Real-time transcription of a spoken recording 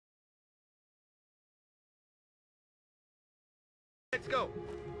Let's go.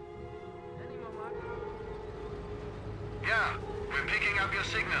 Yeah, we're picking up your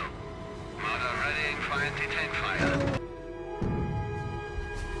signal. Marder readying for anti-tank fire.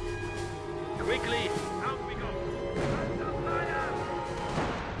 Quickly, out we go.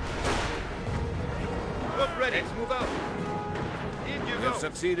 Look ready. Let's move out. In you We go. have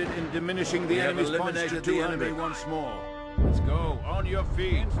succeeded in diminishing the enemy's punch to the enemy once more. Let's go. On your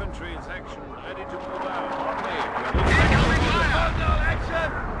feet. Infantry in section, ready to move out. On me. Incoming fire! No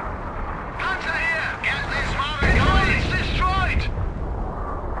action! Panzer here! Get this marder going! It's destroyed!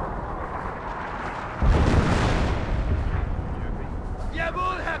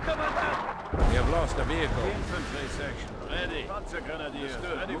 Jawohl, Herr Kommandant! We have lost a vehicle. Infantry section, ready. Panzer Grenadiers,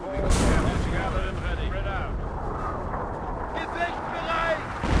 ready for Moving. orders. Gather them ready. Spread out. Gefechtsbereit!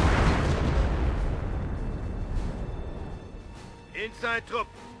 Inside Trupp.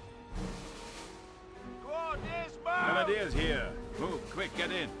 Grenadiers here. Move, quick,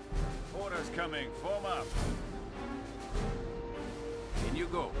 get in. Orders coming, form up. In you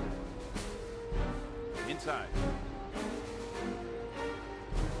go. Inside.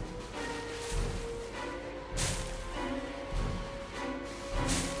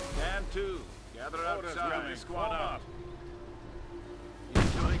 Stand to. Gather Orders outside. coming, Squad form up. up.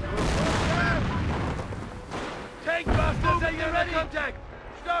 Into regroup. Tank busters at your ready! Contact!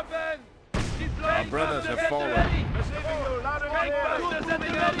 Stoppen! Our brothers have fallen. Receiving you, loud and Tank clear. busters at the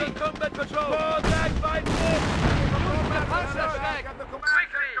ready! Combat patrol! Contact by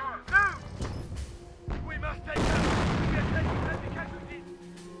Quickly! Move! We must take them! We are taking heavy casualties!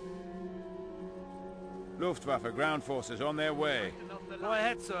 Luftwaffe ground forces on their way. Go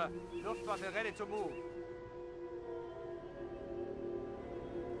ahead, sir. Luftwaffe ready to move.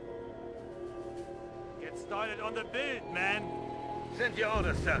 Get started on the build, man. Send your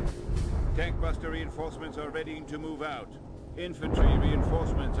orders, sir. Tank buster reinforcements are ready to move out. Infantry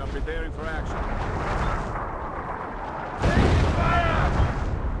reinforcements are preparing for action.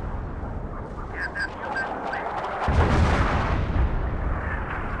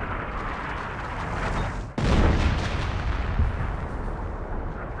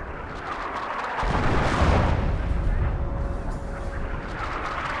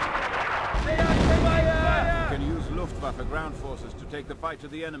 We can use Luftwaffe ground forces to take the fight to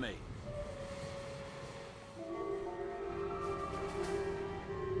the enemy.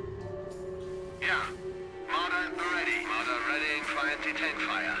 Yeah. Marder ready. Marder readying for anti-tank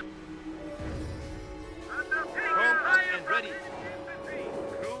fire. Home up and ready.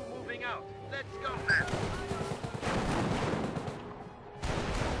 Crew moving out. Let's go.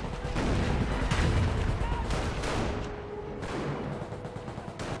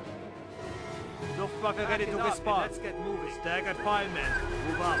 Luftwaffe ready to respond. Let's get moving. Staggered firemen.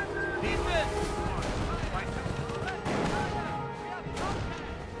 Move out.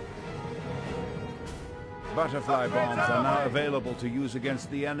 Butterfly bombs are now available to use against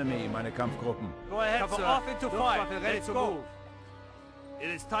the enemy, meine Kampfgruppen. Go ahead, Cover sir. off into fire. Luftwaffe ready Let's to go. move. It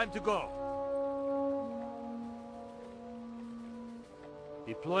is time to go.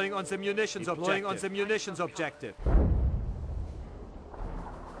 Deploying on the munitions objective.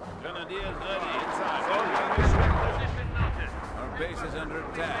 Grenadiers ready. Inside. Position noted. Our base is under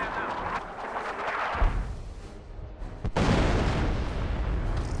attack.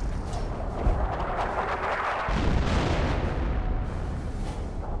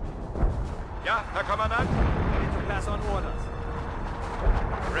 Ja, Herr Kommandant. Ready to pass on orders.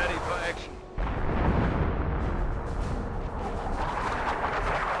 Ready for action.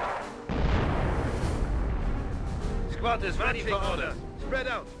 Squad is ready for orders. Spread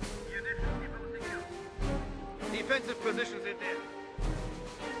out. Defensive positions in there.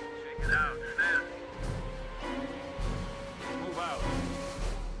 Check it out. Move out.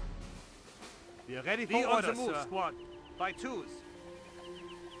 We are ready for Be on orders, the move, sir. squad. By twos.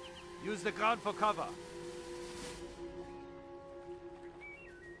 Use the ground for cover.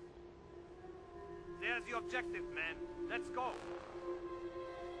 There's the objective, man. Let's go.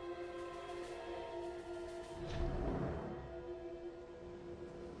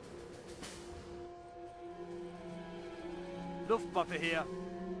 Luftwaffe here.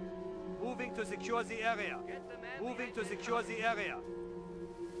 Moving to secure the area. Moving to secure the area.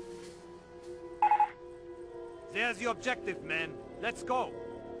 There's the objective, man. Let's go.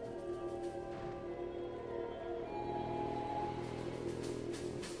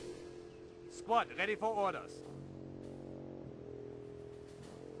 Squad, ready for orders.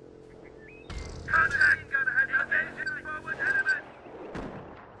 Contact gun has engaged forward element.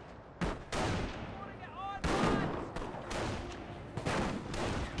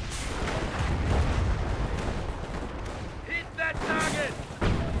 Hit that target!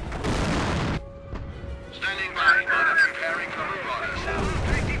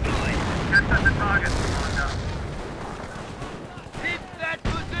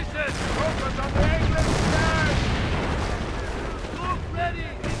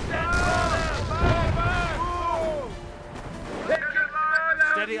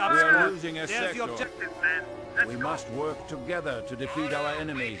 a There's the sector. objective. Man, let's We go. must work together to defeat our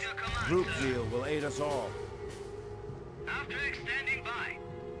enemies. Group zeal will aid us all. After standing by.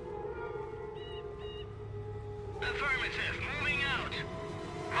 Affirmative, moving out.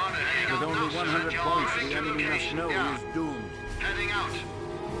 With only 100 points, the enemy must know he is doomed. Heading out.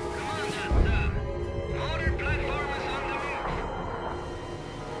 Commander, sir. Mortar platform is on the move.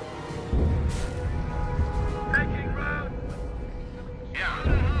 Taking ground. Yeah.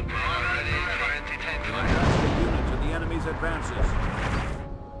 Already for anti-tank fire. Advance the unit to the enemy's advances.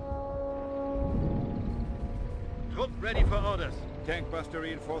 Trupp ready for orders. Tank buster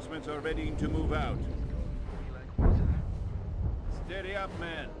reinforcements are ready to move out. Steady up,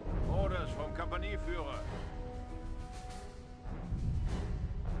 men. Orders from Kompanieführer.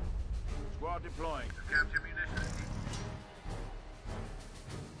 Squad deploying. Capture munitions.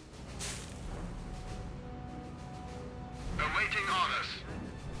 Awaiting orders.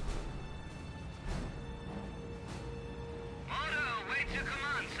 Order awaits your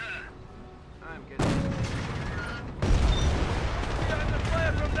command, sir. I'm getting... Under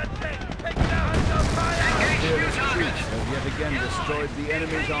fire from that tank. Take it out. Under fire. Engage new Fearless target. troops have yet again destroyed the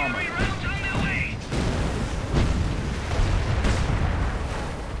enemy's armor. Rounds underway.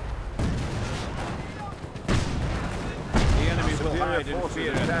 The enemy will hide in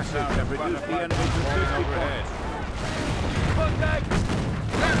fear and passage have reduced the enemy to 50 overhead. points. Contact.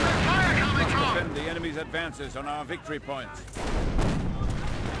 Where's the fire coming Must from? defend the enemy's advances on our victory points.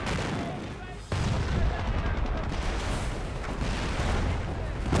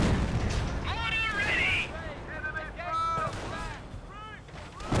 Order ready. Enemy foe.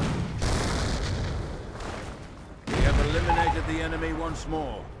 We have eliminated the enemy once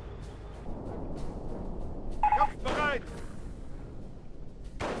more. Kampfbereit.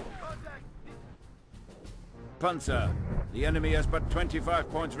 Contact. Panzer, the enemy has but 25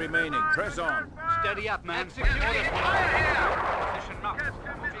 points remaining. Press on. Steady up, man. Fire here. Position knocked.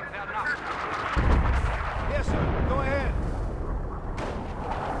 Moving per knock. Yes, sir. Go ahead.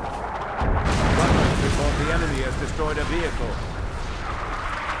 Report the enemy has destroyed a vehicle.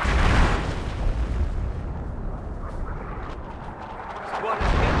 Squad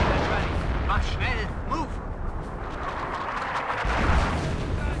is getting ready. Mach schnell. Move.